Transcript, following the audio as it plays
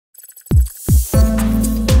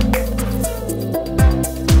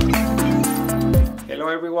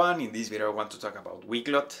everyone, in this video I want to talk about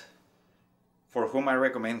Weglot. For whom I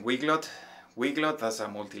recommend Weglot. Weglot as a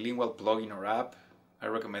multilingual plugin or app I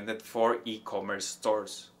recommend it for e-commerce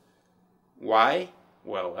stores. Why?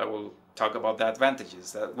 Well, I will talk about the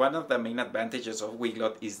advantages. One of the main advantages of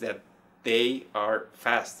Weglot is that they are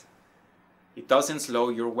fast. It doesn't slow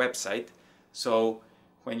your website, so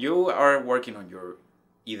when you are working on your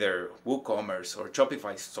either WooCommerce or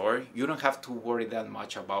Shopify store, you don't have to worry that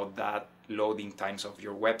much about that loading times of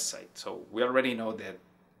your website. So we already know that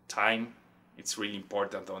time, it's really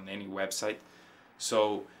important on any website.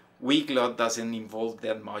 So Weglot doesn't involve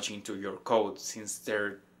that much into your code since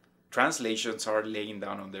their translations are laying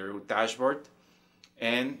down on their dashboard,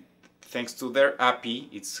 and thanks to their API,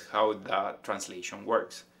 it's how the translation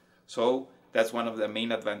works. So that's one of the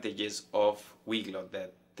main advantages of Weglot,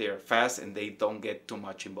 that they're fast and they don't get too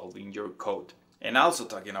much involved in your code. And also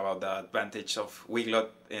talking about the advantage of Weglot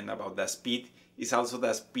and about the speed is also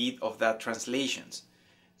the speed of the translations.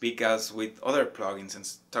 Because with other plugins, and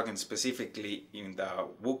talking specifically in the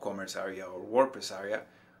WooCommerce area or WordPress area,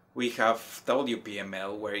 we have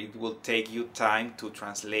WPML, where it will take you time to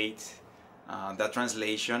translate the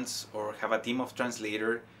translations or have a team of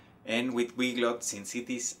translator. And with Weglot, since it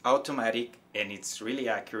is automatic and it's really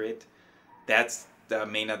accurate, that's the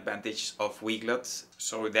main advantage of Weglot,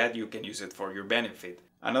 so that you can use it for your benefit.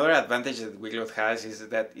 Another advantage that Weglot has is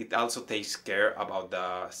that it also takes care about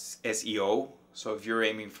the SEO. So if you're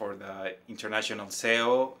aiming for the international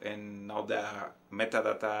SEO and all the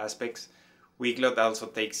metadata aspects, Weglot also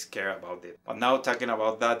takes care about it. But now talking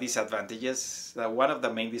about the disadvantages, one of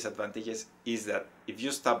the main disadvantages is that if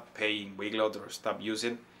you stop paying Weglot or stop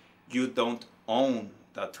using, you don't own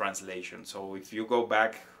the translation. So if you go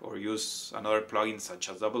back or use another plugin such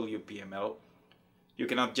as WPML, you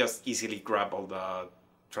cannot just easily grab all the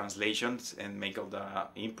translations and make all the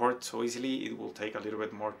imports so easily. It will take a little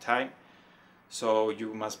bit more time. So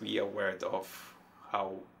you must be aware of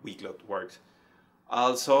how Weglot works.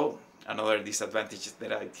 Also, another disadvantage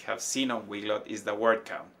that I have seen on Weglot is the word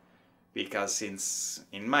count. Because since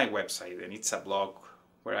in my website, and it's a blog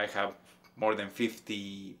where I have more than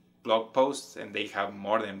 50 blog posts and they have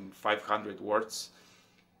more than 500 words,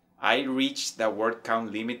 I reach the word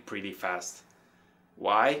count limit pretty fast.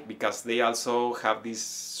 Why? Because they also have this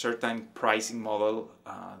certain pricing model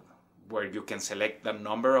where you can select the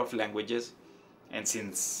number of languages, and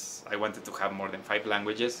since I wanted to have more than 5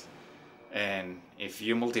 languages, and if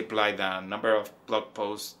you multiply the number of blog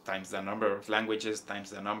posts times the number of languages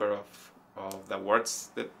times the number of the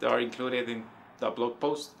words that are included in the blog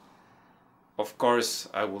post, of course,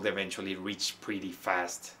 I will eventually reach pretty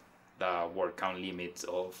fast the word count limit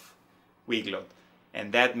of Weglot.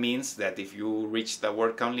 And that means that if you reach the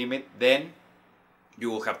word count limit, then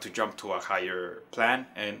you will have to jump to a higher plan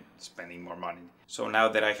and spending more money. So now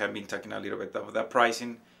that I have been talking a little bit of the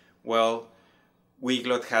pricing, well,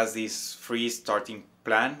 Weglot has this free starting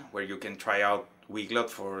plan where you can try out Weglot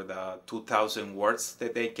for the 2,000 words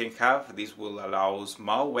that they can have. This will allow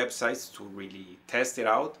small websites to really test it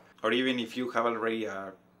out. Or even if you have already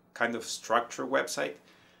a kind of structured website,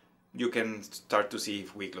 you can start to see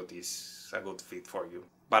if Weglot is a good fit for you.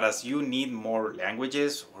 But as you need more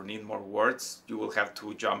languages or need more words, you will have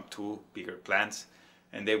to jump to bigger plans.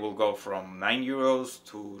 And they will go from €9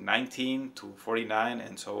 to 19 to 49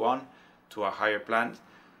 and so on to a higher plan.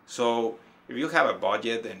 So if you have a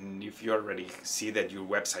budget and if you already see that your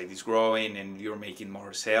website is growing and you're making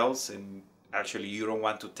more sales and actually you don't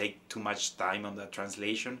want to take too much time on the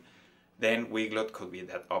translation, then Weglot could be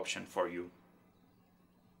that option for you.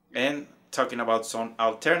 And talking about some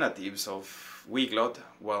alternatives of Weglot,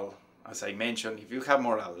 well, as I mentioned, if you have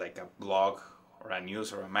more like a blog or a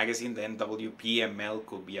news or a magazine, then WPML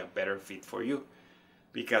could be a better fit for you.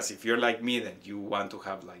 Because if you're like me, then you want to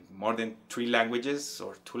have like more than 3 languages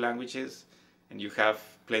or 2 languages and you have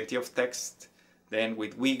plenty of text, then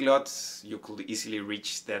with Weglot you could easily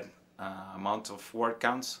reach that amount of word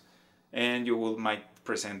counts, and you might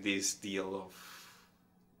present this deal of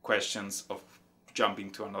questions of jumping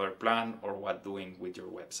to another plan or what doing with your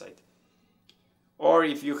website. Or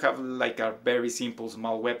if you have like a very simple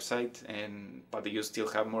small website but you still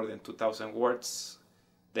have more than 2,000 words,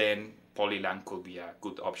 then Polylang could be a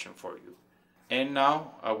good option for you. And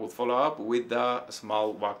now I will follow up with the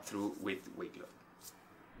small walkthrough with Weglot.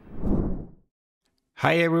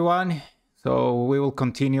 Hi everyone. So we will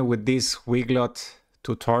continue with this Weglot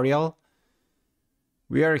tutorial.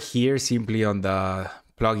 We are here simply on the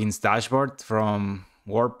plugins dashboard from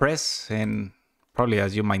WordPress, and probably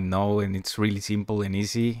as you might know, and it's really simple and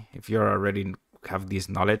easy. If you already have this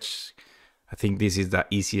knowledge, I think this is the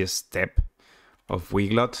easiest step of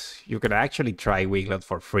Weglot. You can actually try Weglot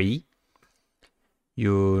for free.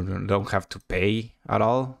 You don't have to pay at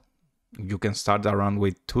all. You can start around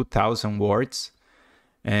with 2,000 words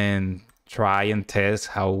and try and test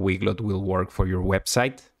how Weglot will work for your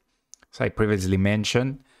website. As I previously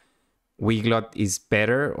mentioned, Weglot is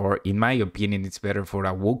better, or in my opinion, it's better for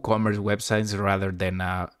a WooCommerce website rather than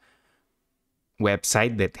a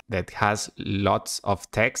website that has lots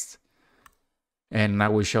of text. And I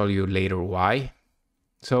will show you later why.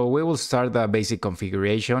 So we will start the basic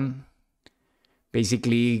configuration.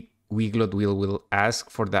 Basically, Weglot will ask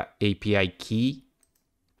for the API key.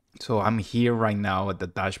 So I'm here right now at the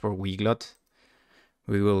dashboard Weglot.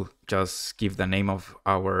 We will just give the name of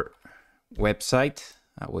our website.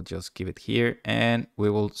 I will just give it here, and we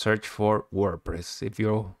will search for WordPress. If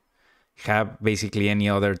you have basically any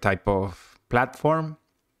other type of platform,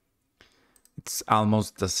 it's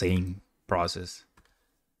almost the same process.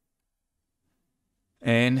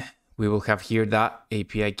 And we will have here the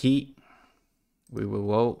API key. We will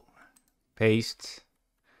go paste.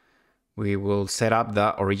 We will set up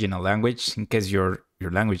the original language. In case your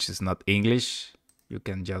language is not English, you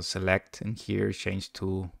can just select and here change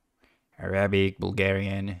to Arabic,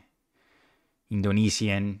 Bulgarian,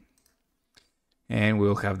 Indonesian, and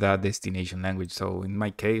we'll have that destination language. So in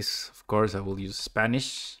my case, of course, I will use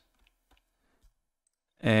Spanish.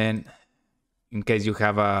 And in case you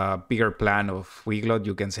have a bigger plan of Weglot,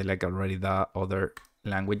 you can select already the other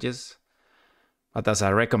languages. But as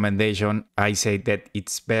a recommendation, I say that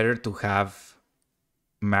it's better to have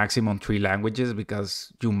maximum 3 languages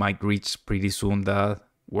because you might reach pretty soon the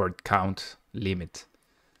word count limit.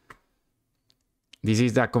 This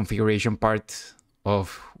is the configuration part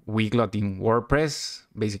of Weglot in WordPress.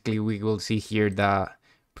 Basically, we will see here the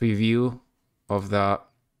preview of the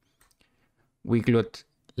Weglot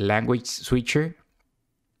language switcher.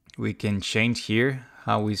 We can change here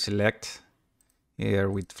how we select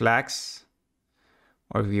here with flags,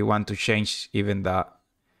 or if you want to change even the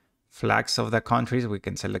flags of the countries, we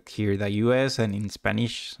can select here the US, and in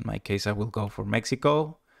Spanish, in my case, I will go for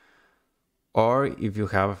Mexico. Or if you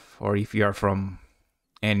are from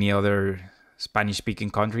any other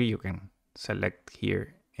Spanish-speaking country, you can select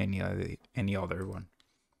here any other one.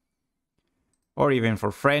 Or even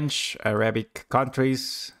for French, Arabic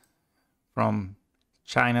countries, from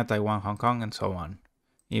China, Taiwan, Hong Kong, and so on.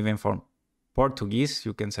 Even for Portuguese,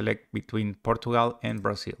 you can select between Portugal and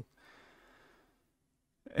Brazil.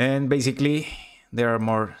 And basically, there are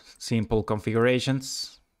more simple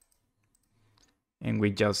configurations. And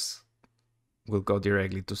we just will go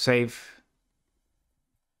directly to save.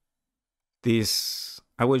 This,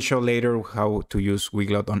 I will show later how to use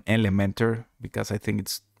Weglot on Elementor, because I think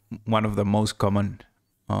it's one of the most common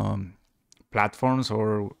platforms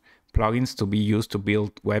or plugins to be used to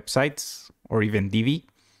build websites or even Divi.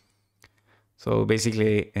 So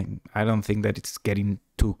basically, I don't think that it's getting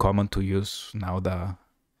too common to use now the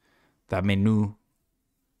menu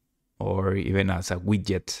or even as a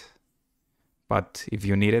widget. But if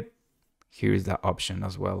you need it, here is the option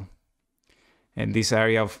as well. And this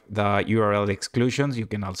area of the URL exclusions, you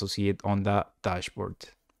can also see it on the dashboard.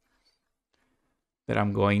 That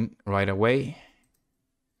I'm going right away.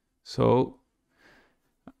 So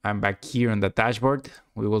I'm back here on the dashboard.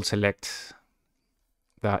 We will select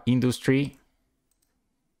the industry.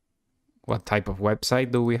 What type of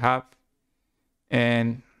website do we have?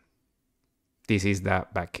 And this is the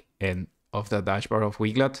back end of the dashboard of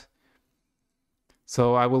Weglot.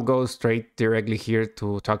 So I will go straight directly here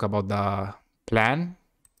to talk about the plan.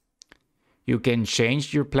 You can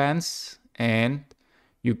change your plans and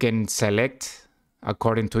you can select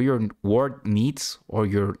according to your word needs or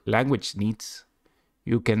your language needs.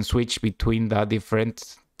 You can switch between the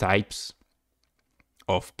different types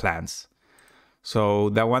of plans. So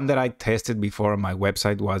the one that I tested before on my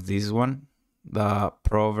website was this one, the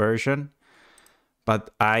Pro version,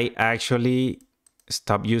 but I actually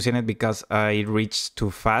stopped using it because I reached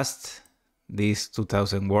too fast these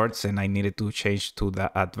 2,000 words and I needed to change to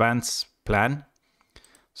the advanced plan.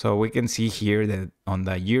 So we can see here that on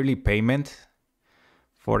the yearly payment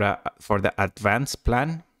for the advanced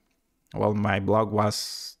plan, well, my blog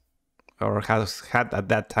was or has had at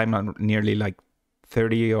that time nearly like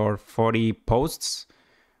 30 or 40 posts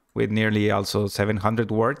with nearly also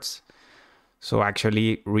 700 words. So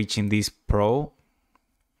actually reaching this Pro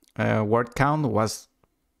word count was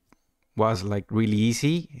like really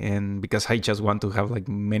easy, and because I just want to have like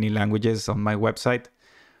many languages on my website,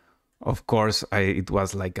 of course it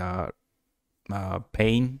was like a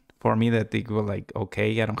pain for me that it was like,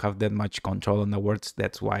 okay, I don't have that much control on the words.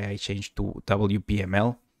 That's why I changed to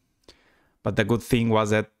WPML. But the good thing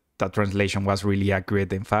was that the translation was really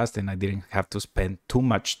accurate and fast, and I didn't have to spend too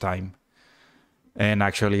much time. And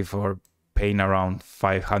actually, for paying around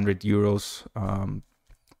 500 euros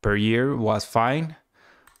per year was fine,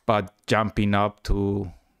 but jumping up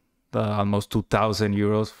to the almost 2,000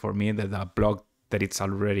 euros for me, that a blog that it's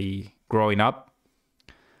already growing up,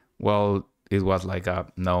 well, it was like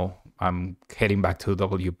no, I'm heading back to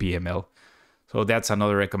WPML. So that's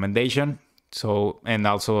another recommendation. So, and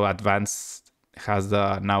also Advanced has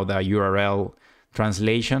now the URL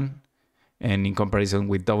translation, and in comparison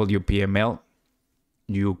with WPML,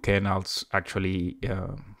 you can also actually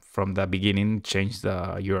from the beginning change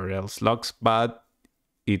the URL slugs, but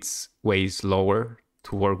it's way slower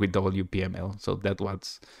to work with WPML. So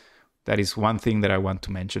that is one thing that I want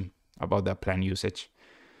to mention about the plan usage.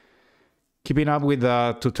 Keeping up with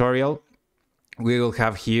the tutorial, we will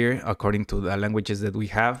have here, according to the languages that we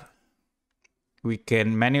have, we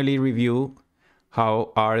can manually review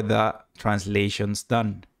how are the translations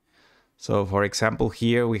done. So for example,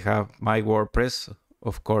 here we have my WordPress.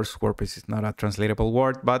 Of course, WordPress is not a translatable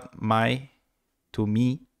word, but my, to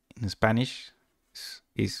me, in Spanish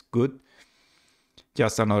is good.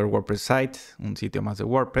 Just another WordPress site, un sitio más de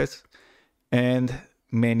WordPress, and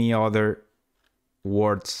many other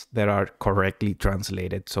words that are correctly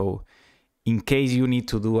translated. So in case you need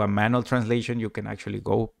to do a manual translation, you can actually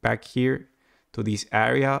go back here to this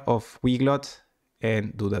area of Weglot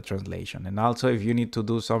and do the translation. And also, if you need to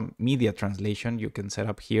do some media translation, you can set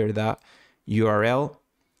up here the URL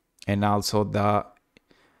and also the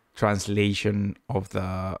translation of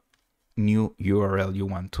the new URL you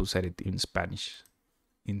want to set it in Spanish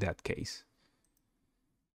in that case.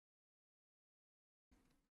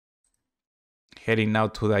 Heading now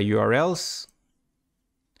to the URLs,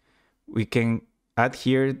 we can add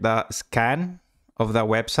here the scan of the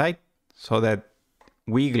website so that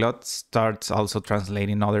Weglot starts also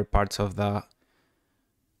translating other parts of the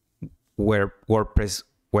WordPress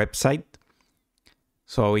website.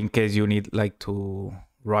 So in case you need like to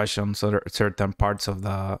rush on certain parts of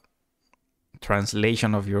the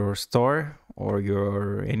translation of your store or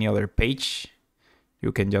your any other page,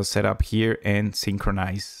 you can just set up here and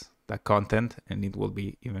synchronize the content, and it will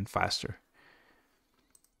be even faster.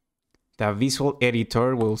 The visual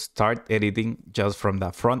editor will start editing just from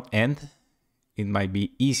the front end. It might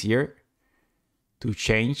be easier to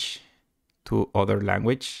change to other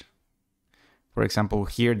language. For example,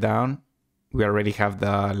 here down, we already have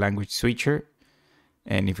the language switcher.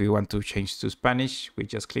 And if we want to change to Spanish, we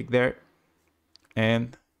just click there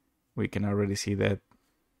and we can already see that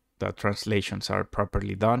the translations are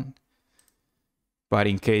properly done. But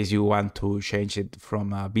in case you want to change it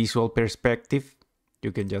from a visual perspective,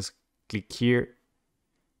 you can just click here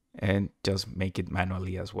and just make it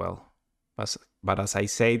manually as well. But as I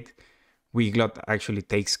said, Weglot actually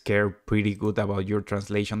takes care pretty good about your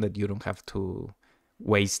translation, that you don't have to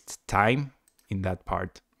waste time in that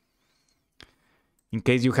part. In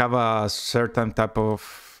case you have a certain type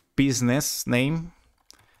of business name,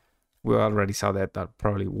 we already saw that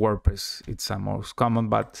probably WordPress, it's the most common,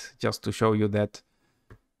 but just to show you that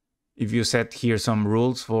if you set here some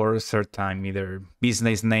rules for certain either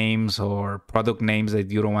business names or product names that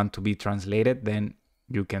you don't want to be translated, then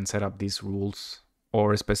you can set up these rules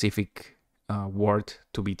or a specific word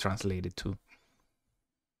to be translated to. In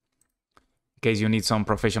case you need some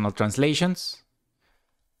professional translations,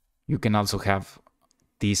 you can also have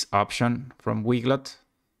this option from Weglot.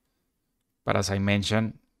 But as I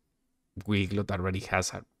mentioned, Weglot already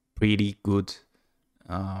has a pretty good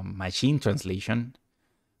machine translation.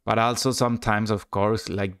 But also sometimes, of course,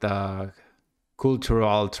 like the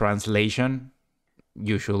cultural translation,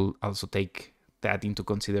 you should also take that into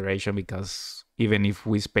consideration, because even if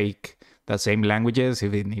we speak the same languages,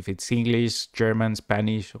 even if it's English, German,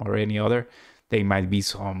 Spanish, or any other, there might be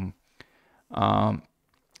some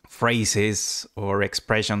phrases or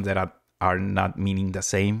expressions that are not meaning the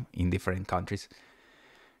same in different countries.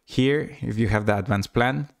 Here, if you have the advanced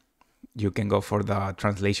plan, you can go for the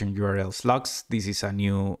translation URL slugs. This is a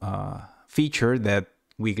new feature that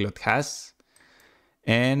Weglot has.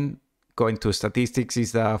 And going to statistics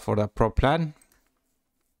is for the pro plan.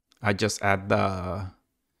 I just have the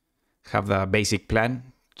basic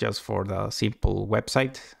plan just for the simple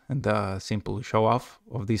website and the simple show off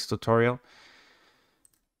of this tutorial.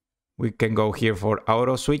 We can go here for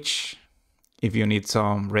auto switch if you need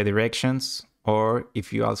some redirections, or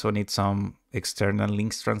if you also need some external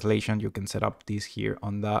links translation, you can set up this here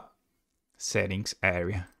on the settings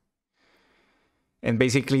area. And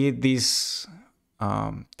basically these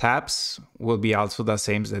tabs will be also the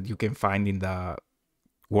same that you can find in the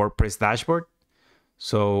WordPress dashboard.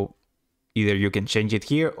 So either you can change it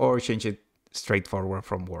here or change it straightforward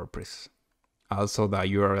from WordPress. Also the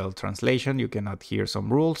URL translation, you can add here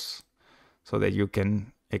some rules so that you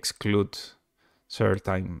can exclude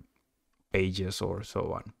certain pages or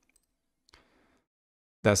so on.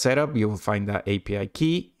 The setup, you will find the API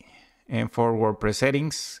key. And for WordPress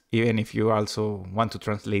settings, even if you also want to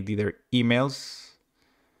translate either emails,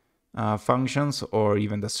 functions, or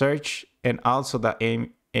even the search, and also the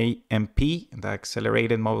AMP, the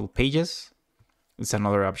accelerated mobile pages, it's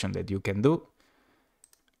another option that you can do.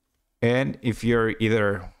 And if you're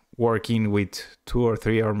either working with 2 or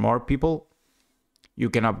 3 or more people, you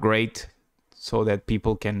can upgrade so that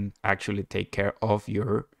people can actually take care of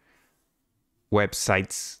your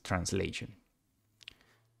website's translation.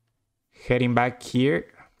 Heading back here,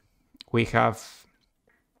 we have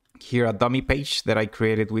here a dummy page that I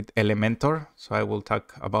created with Elementor. So I will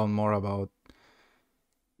talk more about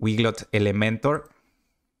Weglot Elementor.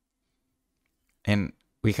 And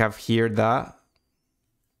we have here the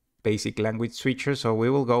basic language switcher. So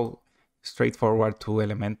we will go straight forward to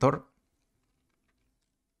Elementor.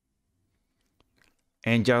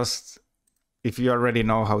 And just, if you already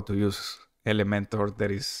know how to use Elementor,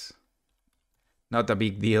 there is not a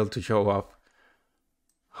big deal to show off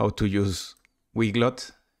how to use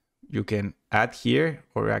Weglot. You can add here,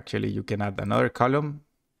 or actually you can add another column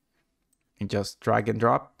and just drag and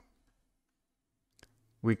drop.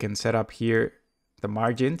 We can set up here the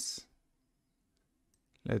margins.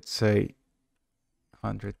 Let's say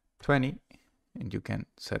 120, and you can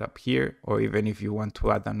set up here, or even if you want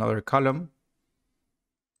to add another column,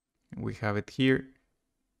 we have it here.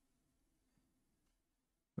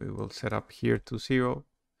 We will set up here to 0,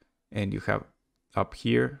 and you have up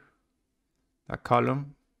here a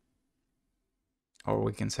column, or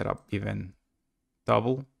we can set up even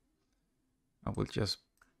double. I will just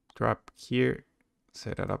drop here,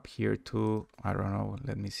 set it up here to, I don't know,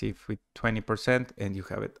 let me see, if with 20%, and you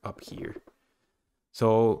have it up here.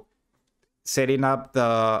 So setting up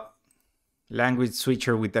the language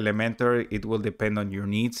switcher with Elementor, it will depend on your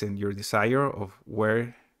needs and your desire of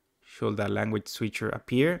where should the language switcher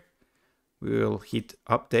appear. We will hit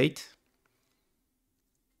update,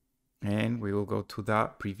 and we will go to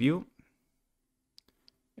the preview.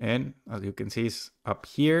 And as you can see, it's up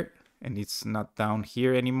here and it's not down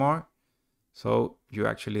here anymore. So you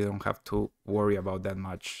actually don't have to worry about that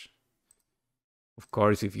much. Of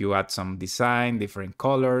course, if you add some design, different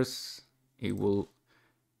colors, it will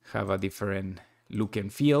have a different look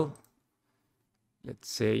and feel. Let's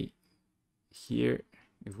say here,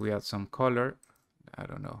 if we add some color, I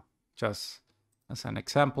don't know, just as an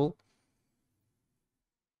example.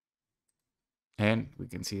 And we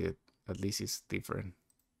can see that at least it's different.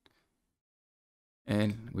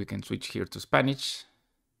 And we can switch here to Spanish.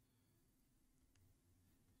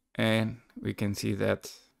 And we can see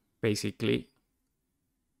that basically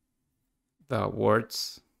the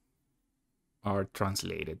words are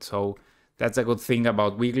translated. So that's a good thing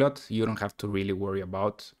about Weglot. You don't have to really worry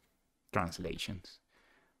about translations.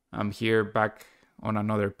 I'm here back on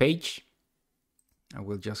another page. I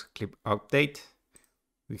will just click update.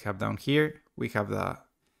 We have down here, we have the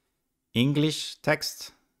English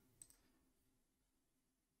text.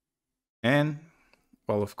 And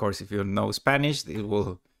well, of course, if you know Spanish, it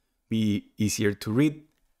will be easier to read.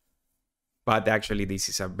 But actually, this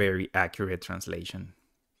is a very accurate translation.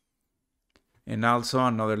 And also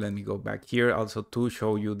another, let me go back here also to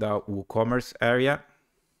show you the WooCommerce area.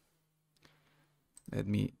 Let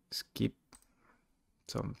me skip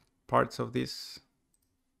some parts of this.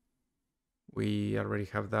 We already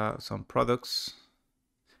have some products.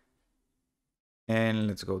 And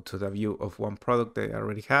let's go to the view of one product that I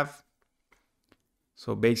already have.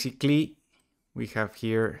 So basically, we have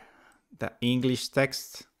here the English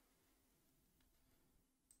text.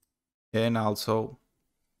 And also,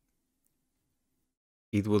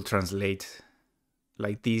 it will translate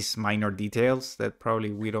like these minor details that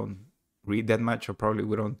probably we don't read that much, or probably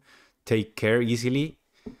we don't take care easily.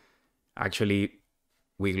 Actually,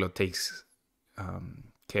 Weglot takes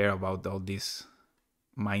care about all these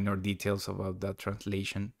minor details about that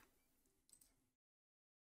translation.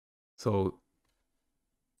 So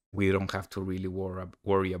we don't have to really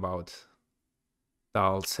worry about the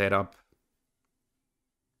whole setup,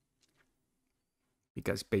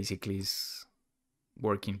 because basically it's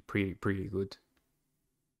working pretty good.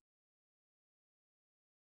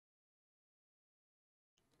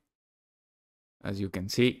 As you can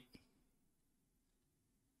see,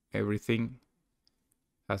 everything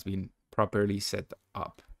has been properly set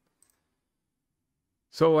up.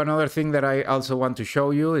 So another thing that I also want to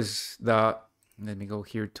show you is let me go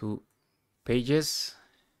here to pages.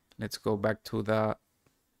 let's go back to the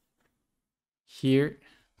here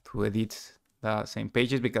to edit the same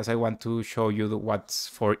pages, because I want to show you what's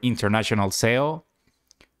for international SEO,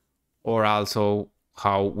 or also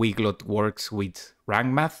how Weglot works with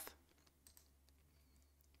rank math.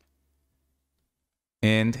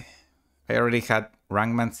 And I already had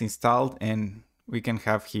rank math installed, and we can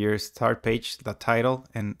have here start page, the title,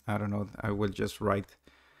 and I don't know, I will just write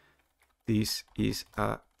this is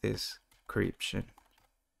a description.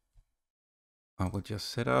 I will just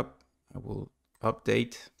set up, I will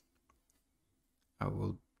update, I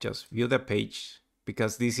will just view the page,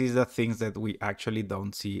 because this is the things that we actually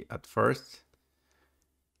don't see at first,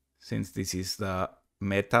 since this is the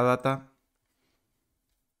metadata.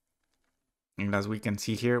 And as we can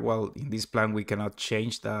see here, well, in this plan, we cannot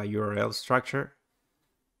change the URL structure.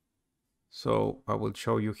 So I will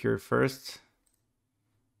show you here first.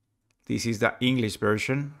 This is the English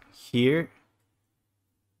version. Here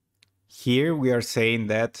we are saying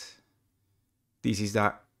that this is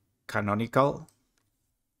the canonical,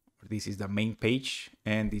 this is the main page,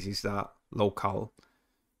 and this is the local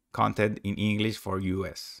content in English for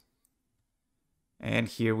US. And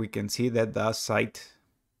here we can see that the site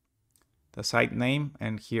name,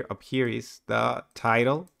 and here up here is the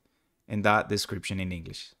title and the description in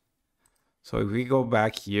English. So if we go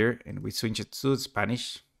back here and we switch it to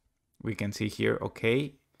Spanish, we can see here,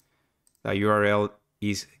 okay, the URL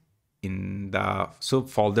is in the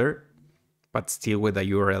subfolder, but still with the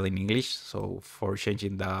URL in English. So for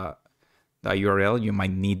changing the URL, you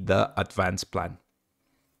might need the advanced plan.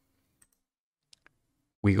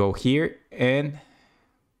 We go here, and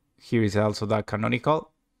here is also the canonical.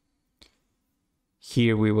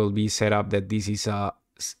 Here we will be set up that this is a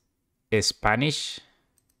Spanish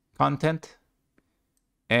content,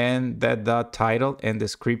 and that the title and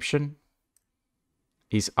description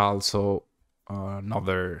is also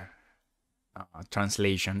another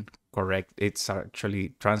translation correct. It's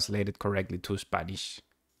actually translated correctly to Spanish,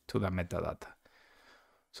 to the metadata.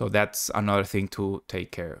 So that's another thing to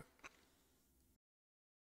take care of.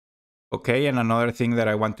 Okay, and another thing that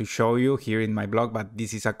I want to show you here in my blog, but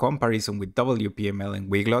this is a comparison with WPML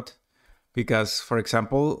and Weglot, because, for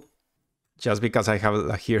example, just because I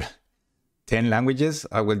have here 10 languages,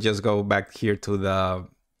 I will just go back here to the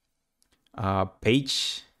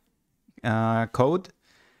page code.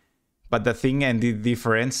 But the thing and the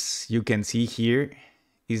difference you can see here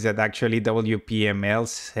is that actually WPML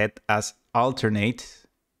set as alternate,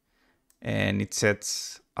 and it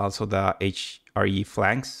sets also the HRE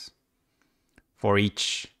flanks for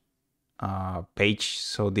each page.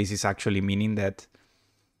 So this is actually meaning that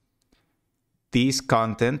this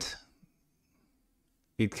content,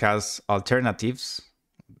 it has alternatives.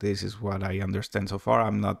 This is what I understand so far.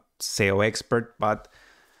 I'm not SEO expert, but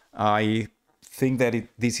I think that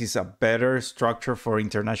this is a better structure for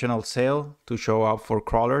international SEO to show up for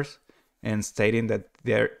crawlers, and stating that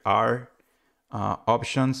there are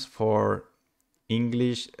options for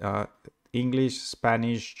English,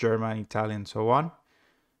 Spanish, German, Italian, so on.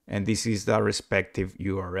 And this is the respective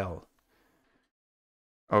URL.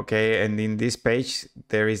 Okay, and in this page,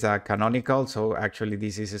 there is a canonical. So actually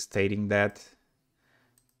this is stating that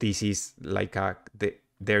this is like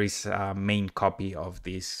there is a main copy of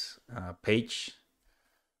this page.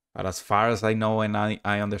 But as far as I know and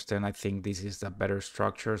I understand, I think this is the better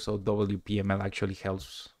structure. So WPML actually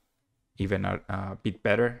helps even a bit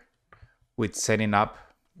better with setting up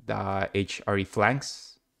the HRE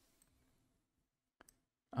flanks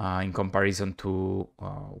in comparison to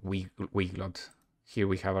Weglot. Here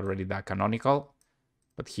we have already the canonical,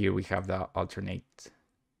 but here we have the alternate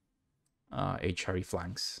HRE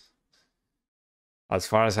flanks. As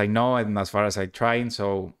far as I know, and as far as I tried,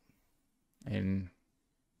 so, and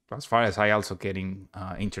as far as I also getting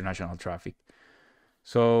international traffic.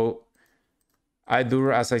 So I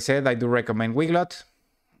do, as I said, I do recommend Weglot.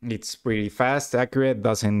 It's pretty fast, accurate,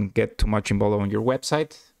 doesn't get too much involved on your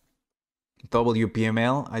website.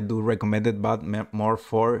 WPML, I do recommend it, but more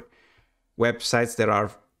for websites that are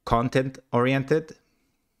content oriented,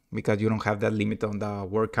 because you don't have that limit on the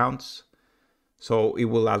word counts. So it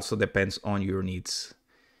will also depend on your needs.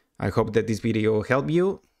 I hope that this video helped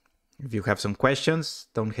you. If you have some questions,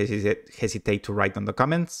 don't hesitate to write on the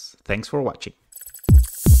comments. Thanks for watching.